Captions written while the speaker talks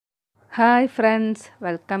Hi friends,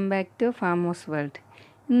 welcome back to ഫാമോസ് world.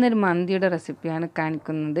 ഇന്നൊരു മന്തിയുടെ റെസിപ്പിയാണ്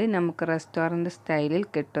കാണിക്കുന്നത്. നമുക്ക് റെസ്റ്റോറൻറ്റ് സ്റ്റൈലിൽ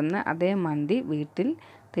കിട്ടുന്ന അതേ മന്തി വീട്ടിൽ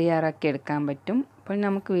തയ്യാറാക്കിയെടുക്കാൻ പറ്റും. അപ്പോൾ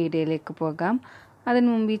നമുക്ക് വീഡിയോയിലേക്ക് പോകാം. അതിനു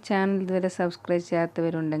മുമ്പ് ഈ ചാനൽ ഇതുവരെ സബ്സ്ക്രൈബ്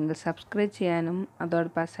ചെയ്യാത്തവരുണ്ടെങ്കിൽ സബ്സ്ക്രൈബ് ചെയ്യാനും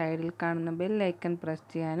അതോടൊപ്പം സൈഡിൽ കാണുന്ന ബെൽ ഐക്കൺ പ്രസ്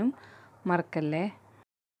ചെയ്യാനും മറക്കല്ലേ.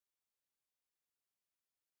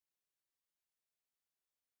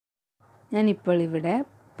 ഞാനിപ്പോൾ ഇവിടെ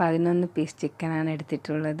 11 പീസ് ചിക്കനാണ്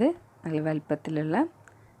എടുത്തിട്ടുള്ളത്. നല്ല വലുപ്പത്തിലുള്ള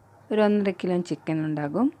ഒരു 1.5 കിലോ ചിക്കൻ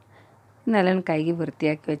ഉണ്ടാകും. നല്ലോണം കഴുകി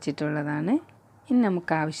വൃത്തിയാക്കി വെച്ചിട്ടുള്ളതാണ്. ഇനി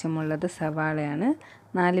നമുക്ക് ആവശ്യമുള്ളത് സവാളയാണ്.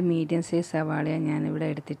 4 മീഡിയം സൈസ് സവാളയാണ് ഞാനിവിടെ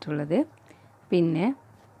എടുത്തിട്ടുള്ളത്. പിന്നെ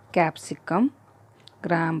ക്യാപ്സിക്കം,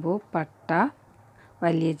 ഗ്രാമ്പൂ, പട്ട,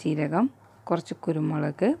 വലിയ ജീരകം, കുറച്ച്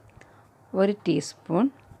കുരുമുളക്, 1 ടീസ്പൂൺ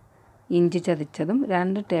ഇഞ്ചി ചതച്ചതും,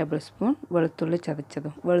 2 ടേബിൾ സ്പൂൺ വെളുത്തുള്ളി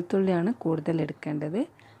ചതച്ചതും. വെളുത്തുള്ളിയാണ് കൂടുതൽ എടുക്കേണ്ടത്.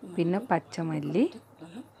 പിന്നെ പച്ചമല്ലി.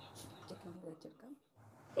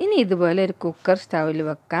 ഇനി ഇതുപോലെ ഒരു കുക്കർ സ്റ്റൗവിൽ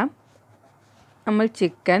വെക്കാം. നമ്മൾ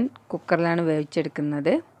ചിക്കൻ കുക്കറിലാണ്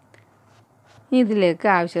വേവിച്ചെടുക്കുന്നത്. ഇതിലേക്ക്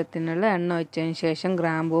ആവശ്യത്തിനുള്ള എണ്ണ ഒഴിച്ചതിന് ശേഷം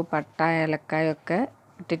ഗ്രാമ്പൂ, പട്ട, ഏലക്കായൊക്കെ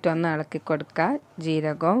ഇട്ടിട്ടൊന്ന് ഇളക്കി കൊടുക്കുക.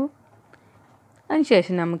 ജീരകവും.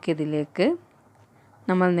 അതിനുശേഷം നമുക്കിതിലേക്ക്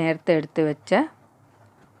നമ്മൾ നേരത്തെ എടുത്ത് വെച്ച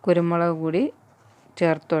കുരുമുളക് കൂടി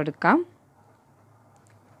ചേർത്ത് കൊടുക്കാം.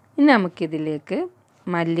 ഇനി നമുക്കിതിലേക്ക്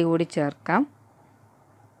മല്ലി കൂടി ചേർക്കാം.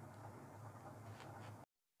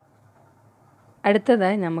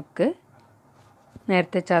 അടുത്തതായി നമുക്ക്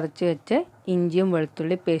നേരത്തെ ചതച്ച് വെച്ച ഇഞ്ചിയും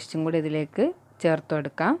വെളുത്തുള്ളി പേസ്റ്റും കൂടി ഇതിലേക്ക് ചേർത്ത്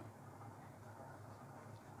കൊടുക്കാം.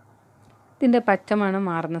 ഇതിൻ്റെ പച്ചമണം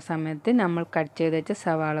മാറുന്ന സമയത്ത് നമ്മൾ കട്ട് ചെയ്ത് വെച്ച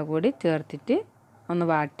സവാള കൂടി ചേർത്തിട്ട് ഒന്ന്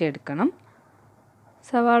വാട്ടിയെടുക്കണം.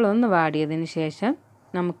 സവാള ഒന്ന് വാടിയതിന് ശേഷം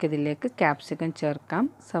നമുക്കിതിലേക്ക് ക്യാപ്സിക്കം ചേർക്കാം.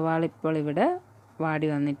 സവാള ഇപ്പോൾ ഇവിടെ വാടി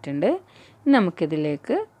വന്നിട്ടുണ്ട്. ഇനി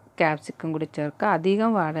നമുക്കിതിലേക്ക് ക്യാപ്സിക്കം കൂടി ചേർക്കാം. അധികം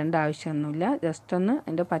വാടേണ്ട ആവശ്യമൊന്നുമില്ല. ജസ്റ്റ് ഒന്ന്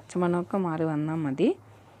അതിൻ്റെ പച്ചമണമൊക്കെ മാറി വന്നാൽ മതി.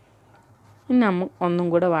 ഇനി നമുക്ക് ഒന്നും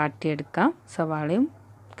കൂടെ വാട്ടിയെടുക്കാം. സവാളയും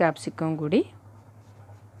ക്യാപ്സിക്കവും കൂടി.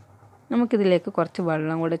 നമുക്കിതിലേക്ക് കുറച്ച്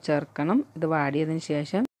വെള്ളം കൂടെ ചേർക്കണം. ഇത് വാടിയതിന്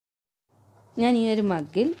ശേഷം ഞാൻ ഈ ഒരു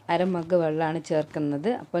മഗ്ഗിൽ 1/2 മഗ്ഗ് വെള്ളമാണ് ചേർക്കുന്നത്.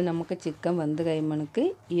 അപ്പോൾ നമുക്ക് ചിക്കൻ വെന്ത് കഴിയുമ്പോഴേക്ക്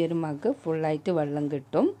ഈ ഒരു മഗ്ഗ് ഫുള്ളായിട്ട് വെള്ളം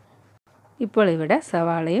കിട്ടും. ഇപ്പോൾ ഇവിടെ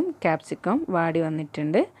സവാളയും ക്യാപ്സിക്കം വാടി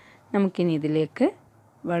വന്നിട്ടുണ്ട്. നമുക്കിനി ഇതിലേക്ക്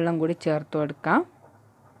വെള്ളം കൂടി ചേർത്ത് കൊടുക്കാം.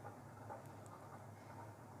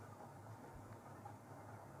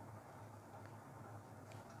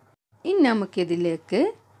 ഇനി നമുക്കിതിലേക്ക്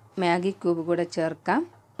മാഗി ക്യൂബ് കൂടെ ചേർക്കാം.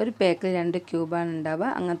 ഒരു പാക്കിൽ 2 ക്യൂബാണ്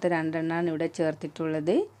ഉണ്ടാവുക. അങ്ങനത്തെ 2 എണ്ണമാണ് ഇവിടെ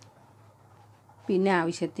ചേർത്തിട്ടുള്ളത്. പിന്നെ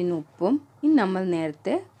ആവശ്യത്തിന് ഉപ്പും. ഇനി നമ്മൾ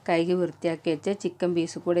നേരത്തെ കഴുകി വൃത്തിയാക്കി വെച്ച ചിക്കൻ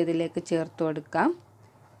പീസ് കൂടെ ഇതിലേക്ക് ചേർത്ത് കൊടുക്കാം.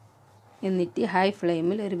 എന്നിട്ട് ഹൈ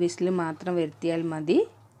ഫ്ലെയിമിൽ ഒരു വിസിൽ മാത്രം വരുത്തിയാൽ മതി.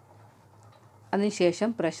 അതിനുശേഷം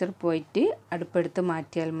പ്രഷർ പോയിട്ട് അടുപ്പെടുത്ത്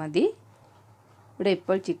മാറ്റിയാൽ മതി. ഇവിടെ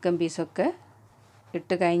ഇപ്പോൾ ചിക്കൻ പീസൊക്കെ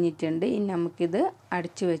ഇട്ട് കഴിഞ്ഞിട്ടുണ്ട്. ഇനി നമുക്കിത്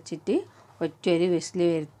അടച്ചു വെച്ചിട്ട് ഒറ്റൊരു വിസിൽ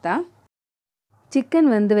വരുത്താം. ചിക്കൻ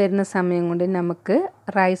വെന്ത് വരുന്ന സമയം കൊണ്ട് നമുക്ക്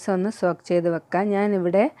റൈസ് ഒന്ന് സോക്ക് ചെയ്ത് വെക്കാം.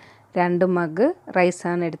 ഞാനിവിടെ 2 മഗ്ഗ്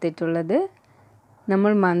റൈസാണ് എടുത്തിട്ടുള്ളത്.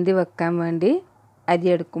 നമ്മൾ മന്തി വെക്കാൻ വേണ്ടി അരി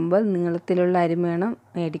എടുക്കുമ്പോൾ നീളത്തിലുള്ള അരി വേണം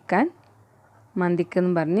മേടിക്കാൻ.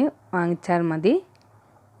 മന്തിക്കെന്ന് പറഞ്ഞ് വാങ്ങിച്ചാൽ മതി.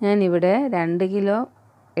 ഞാനിവിടെ 2 കിലോ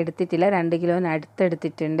എടുത്തിട്ടില്ല. 2 കിലോന്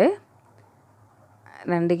അടുത്തെടുത്തിട്ടുണ്ട്.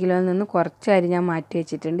 2 കിലോയിൽ നിന്ന് കുറച്ച് അരി ഞാൻ മാറ്റി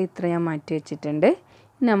വെച്ചിട്ടുണ്ട്. ഇത്ര ഞാൻ മാറ്റി വെച്ചിട്ടുണ്ട്.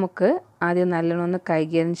 നമുക്ക് ആദ്യം നല്ലോണം ഒന്ന്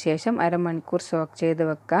കഴുകിയതിന് ശേഷം 1/2 മണിക്കൂർ സോക്ക് ചെയ്ത്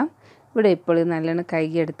വെക്കാം. ഇവിടെ ഇപ്പോൾ നല്ലോണം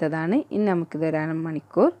കഴുകിയെടുത്തതാണ്. ഇനി നമുക്കിത് 1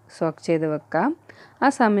 മണിക്കൂർ സോക്ക് ചെയ്ത് വെക്കാം. ആ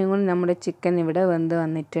സമയം കൊണ്ട് നമ്മുടെ ചിക്കൻ ഇവിടെ വെന്ത്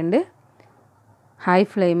വന്നിട്ടുണ്ട്. ഹൈ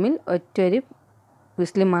ഫ്ലെയിമിൽ ഒറ്റൊരു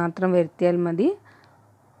വിസിൽ മാത്രം വരുത്തിയാൽ മതി.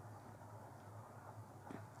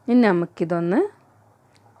 ഇനി നമുക്കിതൊന്ന്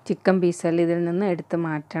ചിക്കൻ പീസെല്ലാം ഇതിൽ നിന്ന് എടുത്ത്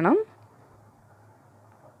മാറ്റണം.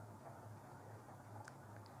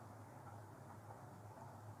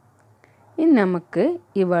 ഇനി നമുക്ക്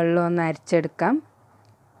ഈ വെള്ളം ഒന്ന് അരിച്ചെടുക്കാം.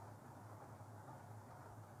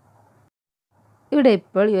 ഇവിടെ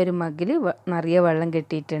ഇപ്പോൾ ഈ ഒരു മഗ്ഗിൽ നിറയെ വെള്ളം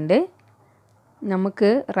കിട്ടിയിട്ടുണ്ട്.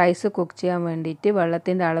 നമുക്ക് റൈസ് കുക്ക് ചെയ്യാൻ വേണ്ടിയിട്ട്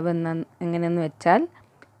വെള്ളത്തിൻ്റെ അളവ് എങ്ങനെയെന്ന് വെച്ചാൽ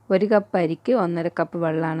 1 കപ്പ് അരിക്ക് 1.5 കപ്പ്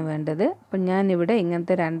വെള്ളമാണ് വേണ്ടത്. അപ്പോൾ ഞാനിവിടെ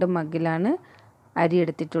ഇങ്ങനത്തെ 2 മഗ്ഗിലാണ് അരി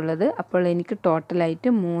എടുത്തിട്ടുള്ളത്. അപ്പോൾ എനിക്ക് ടോട്ടലായിട്ട്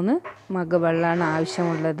 3 മഗ്ഗ് വെള്ളമാണ്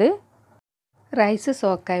ആവശ്യമുള്ളത്. റൈസ്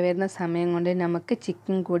സോക്കായി വരുന്ന സമയം കൊണ്ട് നമുക്ക്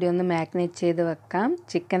ചിക്കൻ കൂടി ഒന്ന് മാഗ്നേറ്റ് ചെയ്ത് വെക്കാം.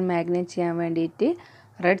 ചിക്കൻ മാഗ്നേറ്റ് ചെയ്യാൻ വേണ്ടിയിട്ട്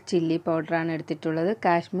റെഡ് ചില്ലി പൗഡറാണ് എടുത്തിട്ടുള്ളത്.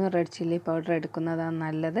 കാശ്മീർ റെഡ് ചില്ലി പൗഡർ എടുക്കുന്നതാണ്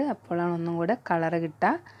നല്ലത്. അപ്പോഴാണ് ഒന്നും കൂടെ കളറ്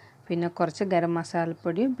കിട്ടുക. പിന്നെ കുറച്ച് ഗരം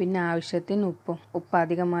മസാലപ്പൊടിയും പിന്നെ ആവശ്യത്തിന് ഉപ്പും. ഉപ്പ്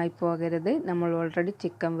അധികമായി പോകരുത്. നമ്മൾ ഓൾറെഡി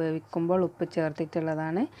ചിക്കൻ വേവിക്കുമ്പോൾ ഉപ്പ്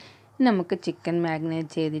ചേർത്തിട്ടുള്ളതാണ്. നമുക്ക് ചിക്കൻ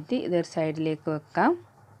മാഗ്നേറ്റ് ചെയ്തിട്ട് ഇതൊരു സൈഡിലേക്ക് വെക്കാം.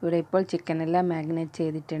 ഇവിടെ ഇപ്പോൾ ചിക്കനെല്ലാം മാഗ്നേറ്റ്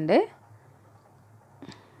ചെയ്തിട്ടുണ്ട്.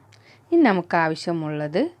 ഇനി നമുക്ക്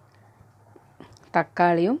ആവശ്യമുള്ളത്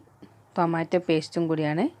തക്കാളിയും ടൊമാറ്റോ പേസ്റ്റും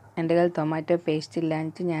കൂടിയാണ്. എൻ്റെ കയ്യിൽ ടൊമാറ്റോ പേസ്റ്റ്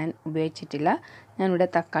ഇല്ലാഞ്ഞിട്ട് ഞാൻ ഉപയോഗിച്ചിട്ടില്ല. ഞാനിവിടെ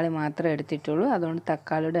തക്കാളി മാത്രമേ എടുത്തിട്ടുള്ളൂ. അതുകൊണ്ട്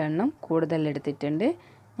തക്കാളിയുടെ എണ്ണം കൂടുതൽ എടുത്തിട്ടുണ്ട്.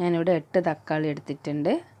 ഞാനിവിടെ 8 തക്കാളി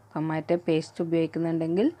എടുത്തിട്ടുണ്ട്. ടൊമാറ്റോ പേസ്റ്റ്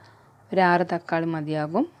ഉപയോഗിക്കുന്നുണ്ടെങ്കിൽ ഒരു 6 തക്കാളി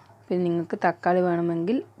മതിയാകും. പിന്നെ നിങ്ങൾക്ക് തക്കാളി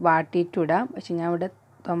വേണമെങ്കിൽ വാട്ടിയിട്ടിടാം. പക്ഷെ ഞാൻ ഇവിടെ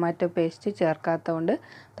ടൊമാറ്റോ പേസ്റ്റ് ചേർക്കാത്തതുകൊണ്ട്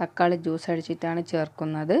തക്കാളി ജ്യൂസ് അടിച്ചിട്ടാണ്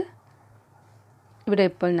ചേർക്കുന്നത്. ഇവിടെ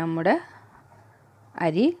ഇപ്പോൾ നമ്മുടെ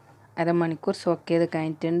അരി അരമണിക്കൂർ സോക്ക് ചെയ്ത്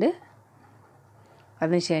കഴിഞ്ഞിട്ടുണ്ട്.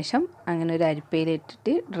 അതിനുശേഷം അങ്ങനെ ഒരു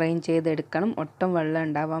അരിപ്പയിലിട്ടിട്ട് ഡ്രെയിൻ ചെയ്തെടുക്കണം. ഒട്ടും വെള്ളം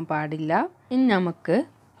ഉണ്ടാവാൻ പാടില്ല. ഇനി നമുക്ക്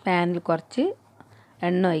പാനിൽ കുറച്ച്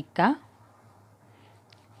എണ്ണ ഒഴിക്കാം.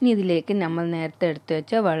 ഇനി ഇതിലേക്ക് നമ്മൾ നേരത്തെ എടുത്തു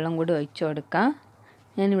വെച്ച വെള്ളം കൂടി ഒഴിച്ചു കൊടുക്കാം.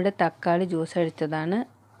 ഞാനിവിടെ തക്കാളി ജ്യൂസ് അടിച്ചതാണ്.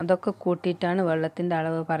 അതൊക്കെ കൂട്ടിയിട്ടാണ് വെള്ളത്തിൻ്റെ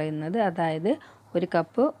അളവ് പറയുന്നത്. അതായത് 1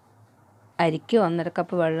 കപ്പ് അരിക്ക് 1.5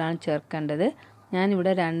 കപ്പ് വെള്ളമാണ് ചേർക്കേണ്ടത്.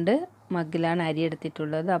 ഞാനിവിടെ 2 മഗ്ഗിലാണ് അരി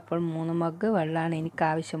എടുത്തിട്ടുള്ളത്. അപ്പോൾ 3 മഗ്ഗ് വെള്ളമാണ് എനിക്ക്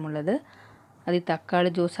ആവശ്യമുള്ളത്. അത് ഈ തക്കാളി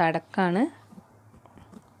ജ്യൂസ് അടക്കാണ്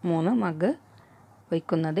 3 മഗ്ഗ്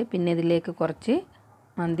ഒഴിക്കുന്നത്. പിന്നെ ഇതിലേക്ക് കുറച്ച്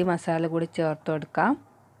മന്തി മസാല കൂടി ചേർത്ത് കൊടുക്കാം.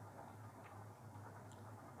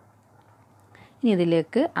 ഇനി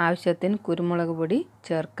ഇതിലേക്ക് ആവശ്യത്തിന് കുരുമുളക് പൊടി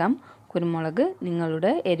ചേർക്കാം. കുരുമുളക്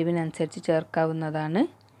നിങ്ങളുടെ എരിവിനനുസരിച്ച് ചേർക്കാവുന്നതാണ്.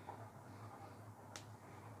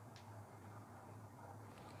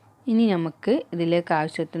 ഇനി നമുക്ക് ഇതിലേക്ക്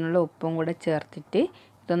ആവശ്യത്തിനുള്ള ഉപ്പും കൂടെ ചേർത്തിട്ട്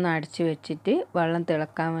ഇതൊന്ന് അടച്ചു വെച്ചിട്ട് വെള്ളം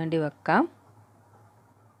തിളക്കാൻ വേണ്ടി വെക്കാം.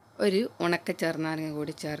 ഒരു ഉണക്ക ചെറുനാരങ്ങ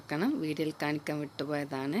കൂടി ചേർക്കണം. വീഡിയോയിൽ കാണിക്കാൻ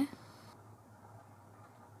വിട്ടുപോയതാണ്.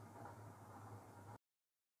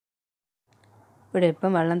 ഇവിടെ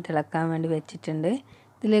ഇപ്പം വെള്ളം തിളക്കാൻ വേണ്ടി വെച്ചിട്ടുണ്ട്.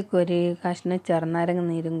 ഇതിലേക്ക് ഒരു കഷ്ണം ചെറുനാരങ്ങ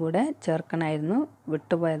നീരും കൂടെ ചേർക്കണമായിരുന്നു,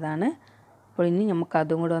 വിട്ടുപോയതാണ്. അപ്പോൾ ഇനി നമുക്ക്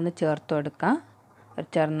അതും കൂടെ ഒന്ന് ചേർത്ത് കൊടുക്കാം. ഒരു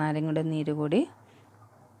ചെറുനാരങ്ങയുടെ നീര് കൂടി.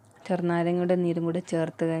 ചെറുനാരങ്ങയുടെ നീരും കൂടി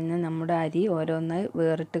ചേർത്ത് കഴിഞ്ഞാൽ നമ്മുടെ അരി ഓരോന്നായി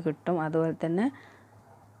വേറിട്ട് കിട്ടും. അതുപോലെ തന്നെ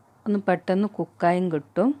ഒന്ന് പെട്ടെന്ന് കുക്കായും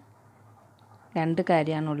കിട്ടും. 2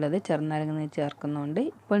 കാര്യമാണുള്ളത് ചെറുനാരങ്ങ നീര് ചേർക്കുന്നതുകൊണ്ട്.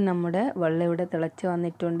 ഇപ്പോൾ നമ്മുടെ വെള്ളം ഇവിടെ തിളച്ച്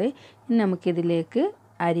വന്നിട്ടുണ്ട്. ഇനി നമുക്കിതിലേക്ക്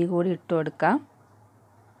അരി കൂടി ഇട്ട് കൊടുക്കാം.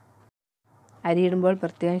 അരി ഇടുമ്പോൾ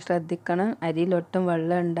പ്രത്യേകം ശ്രദ്ധിക്കണം. അരിയിലൊട്ടും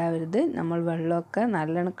വെള്ളം ഉണ്ടാവരുത്. നമ്മൾ വെള്ളമൊക്കെ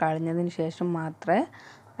നല്ലോണം കളഞ്ഞതിന് ശേഷം മാത്രമേ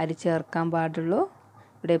അരി ചേർക്കാൻ പാടുള്ളൂ.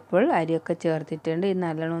 ഇവിടെ ഇപ്പോൾ അരിയൊക്കെ ചേർത്തിട്ടുണ്ട്. ഇത്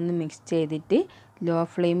നല്ലോണം ഒന്ന് മിക്സ് ചെയ്തിട്ട് ലോ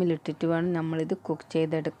ഫ്ലെയിമിൽ ഇട്ടിട്ട് വേണം നമ്മളിത് കുക്ക്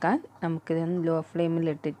ചെയ്തെടുക്കാൻ. നമുക്കിതൊന്ന് ലോ ഫ്ലെയിമിൽ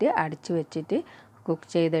ഇട്ടിട്ട് അടച്ച് വെച്ചിട്ട് കുക്ക്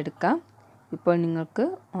ചെയ്തെടുക്കാം. ഇപ്പോൾ നിങ്ങൾക്ക്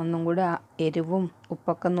ഒന്നും കൂടെ എരിവും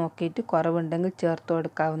ഉപ്പൊക്കെ നോക്കിയിട്ട് കുറവുണ്ടെങ്കിൽ ചേർത്ത്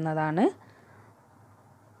കൊടുക്കാവുന്നതാണ്.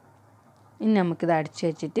 ഇനി നമുക്കിത് അടച്ച്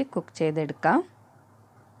വെച്ചിട്ട് കുക്ക് ചെയ്തെടുക്കാം.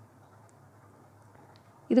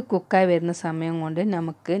 ഇത് കുക്കായി വരുന്ന സമയം കൊണ്ട്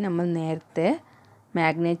നമുക്ക് നമ്മൾ നേരത്തെ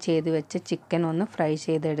മാഗ്നേറ്റ് ചെയ്ത് വെച്ച ചിക്കൻ ഒന്ന് ഫ്രൈ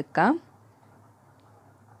ചെയ്തെടുക്കാം.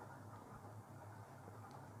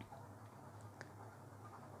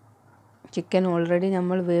 ചിക്കൻ ഓൾറെഡി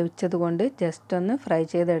നമ്മൾ വേവിച്ചത് കൊണ്ട് ജസ്റ്റ് ഒന്ന് ഫ്രൈ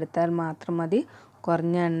ചെയ്തെടുത്താൽ മാത്രം മതി.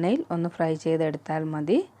 കുറഞ്ഞ എണ്ണയിൽ ഒന്ന് ഫ്രൈ ചെയ്തെടുത്താൽ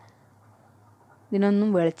മതി. ഇതിനൊന്നും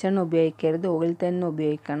വെളിച്ചെണ്ണ ഉപയോഗിക്കരുത്, ഓയിൽ തന്നെ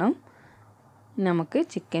ഉപയോഗിക്കണം. നമുക്ക്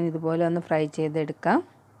ചിക്കൻ ഇതുപോലെ ഒന്ന് ഫ്രൈ ചെയ്തെടുക്കാം.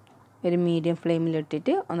 ഒരു മീഡിയം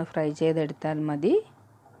ഫ്ലെയിമിലിട്ടിട്ട് ഒന്ന് ഫ്രൈ ചെയ്തെടുത്താൽ മതി.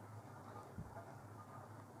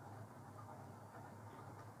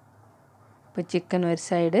 ഇപ്പോൾ ചിക്കൻ ഒരു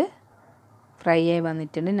സൈഡ് ഫ്രൈ ആയി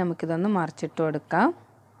വന്നിട്ടുണ്ട്. നമുക്കിതൊന്ന് മറിച്ചിട്ട് കൊടുക്കാം.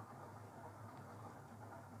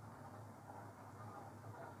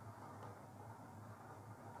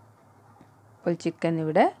 ഇപ്പോൾ ചിക്കൻ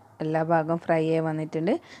ഇവിടെ എല്ലാ ഭാഗവും ഫ്രൈ ആയി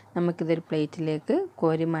വന്നിട്ടുണ്ട്. നമുക്കിതൊരു പ്ലേറ്റിലേക്ക്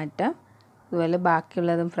കോരി മാറ്റാം. അതുപോലെ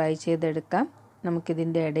ബാക്കിയുള്ളതും ഫ്രൈ ചെയ്തെടുക്കാം.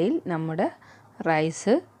 നമുക്കിതിൻ്റെ ഇടയിൽ നമ്മുടെ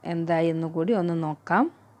റൈസ് എന്തായി എന്ന് കൂടി ഒന്ന് നോക്കാം.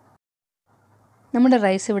 നമ്മുടെ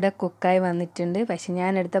റൈസ് ഇവിടെ കുക്കായി വന്നിട്ടുണ്ട്. പക്ഷെ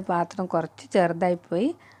ഞാനെടുത്ത പാത്രം കുറച്ച് ചെറുതായിപ്പോയി.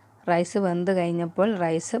 റൈസ് വെന്ത് കഴിഞ്ഞപ്പോൾ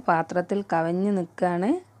റൈസ് പാത്രത്തിൽ കവഞ്ഞ് നിൽക്കുകയാണ്.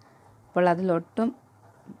 അപ്പോൾ അതിലൊട്ടും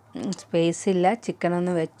സ്പേസ് ഇല്ല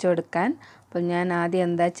ചിക്കനൊന്ന് വെച്ച് കൊടുക്കാൻ. അപ്പോൾ ഞാൻ ആദ്യം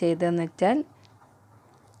എന്താ ചെയ്തതെന്ന് വെച്ചാൽ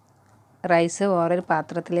റൈസ് വേറൊരു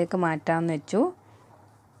പാത്രത്തിലേക്ക് മാറ്റാമെന്ന് വെച്ചു.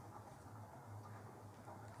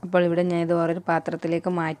 അപ്പോൾ ഇവിടെ ഞാൻ ഇത് വേറൊരു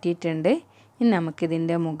പാത്രത്തിലേക്ക് മാറ്റിയിട്ടുണ്ട്. ഇനി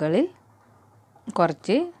നമുക്കിതിൻ്റെ മുകളിൽ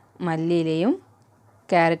കുറച്ച് മല്ലിയിലയും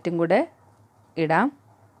ക്യാരറ്റും കൂടെ ഇടാം.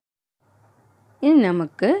 ഇനി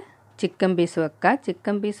നമുക്ക് ചിക്കൻ പീസ് വെക്കാം.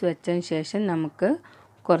 ചിക്കൻ പീസ് വെച്ചതിന് ശേഷം നമുക്ക്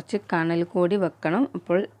കുറച്ച് കണൽ കൂടി വെക്കണം.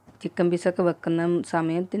 അപ്പോൾ ചിക്കൻ പീസൊക്കെ വെക്കുന്ന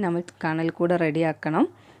സമയത്ത് നമ്മൾ കണൽ കൂടെ റെഡിയാക്കണം.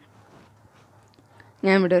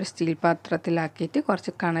 ഞാൻ ഇവിടെ ഒരു സ്റ്റീൽ പാത്രത്തിലാക്കിയിട്ട്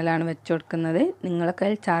കുറച്ച് കണലാണ് വെച്ച് കൊടുക്കുന്നത്. നിങ്ങളുടെ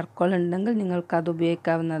കയ്യിൽ ചാർക്കോൾ ഉണ്ടെങ്കിൽ നിങ്ങൾക്കത്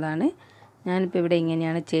ഉപയോഗിക്കാവുന്നതാണ്. ഞാനിപ്പോൾ ഇവിടെ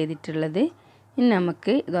ഇങ്ങനെയാണ് ചെയ്തിട്ടുള്ളത്. ഇനി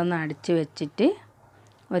നമുക്ക് ഇതൊന്ന് അടച്ച് വെച്ചിട്ട്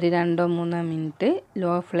ഒരു 2-3 മിനിറ്റ്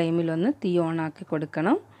ലോ ഫ്ലെയിമിലൊന്ന് തീ ഓണാക്കി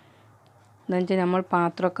കൊടുക്കണം. എന്നുവെച്ചാൽ നമ്മൾ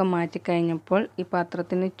പാത്രമൊക്കെ മാറ്റി കഴിഞ്ഞപ്പോൾ ഈ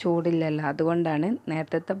പാത്രത്തിന് ചൂടില്ലല്ലോ, അതുകൊണ്ടാണ്.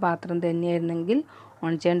 നേരത്തെ പാത്രം തന്നെയായിരുന്നെങ്കിൽ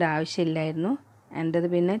ഓൺ ചെയ്യേണ്ട ആവശ്യമില്ലായിരുന്നു. എൻ്റേത്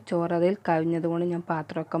പിന്നെ ചോറ് അതിൽ കവിഞ്ഞത് കൊണ്ട് ഞാൻ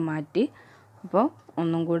പാത്രമൊക്കെ മാറ്റി. അപ്പോൾ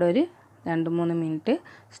ഒന്നും കൂടെ ഒരു 2-3 മിനിറ്റ്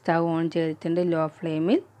സ്റ്റവ് ഓൺ ചെയ്തിട്ടുണ്ട് ലോ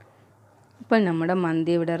ഫ്ലെയിമിൽ. ഇപ്പോൾ നമ്മുടെ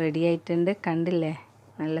മന്തി ഇവിടെ റെഡി ആയിട്ടുണ്ട്. കണ്ടില്ലേ,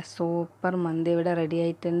 നല്ല സൂപ്പർ മന്തി ഇവിടെ റെഡി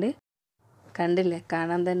ആയിട്ടുണ്ട്. കണ്ടില്ലേ,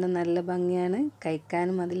 കാണാൻ തന്നെ നല്ല ഭംഗിയാണ്,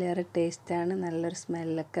 കഴിക്കാനും അതിലേറെ ടേസ്റ്റാണ്. നല്ലൊരു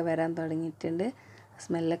സ്മെല്ലൊക്കെ വരാൻ തുടങ്ങിയിട്ടുണ്ട്.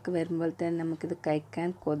 സ്മെല്ലൊക്കെ വരുമ്പോൾ തന്നെ നമുക്കിത് കഴിക്കാൻ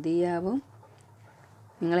കൊതിയാവും.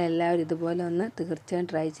 നിങ്ങളെല്ലാവരും ഇതുപോലെ ഒന്ന് തീർച്ചയായും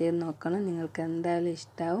ട്രൈ ചെയ്ത് നോക്കണം. നിങ്ങൾക്ക് എന്തായാലും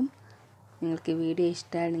ഇഷ്ടമാവും. നിങ്ങൾക്ക് ഈ വീഡിയോ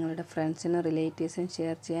ഇഷ്ടമായി നിങ്ങളുടെ ഫ്രണ്ട്സിനും റിലേറ്റീവ്സിനും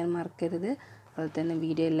ഷെയർ ചെയ്യാൻ മറക്കരുത്. അതുപോലെ തന്നെ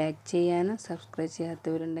വീഡിയോ ലൈക്ക് ചെയ്യാനും സബ്സ്ക്രൈബ്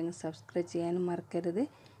ചെയ്യാത്തവരുണ്ടെങ്കിൽ സബ്സ്ക്രൈബ് ചെയ്യാനും മറക്കരുത്.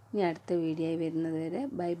 ഇനി അടുത്ത വീഡിയോ വരുന്നത് വരെ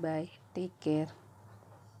ബൈ ബൈ, ടേക്ക് കെയർ.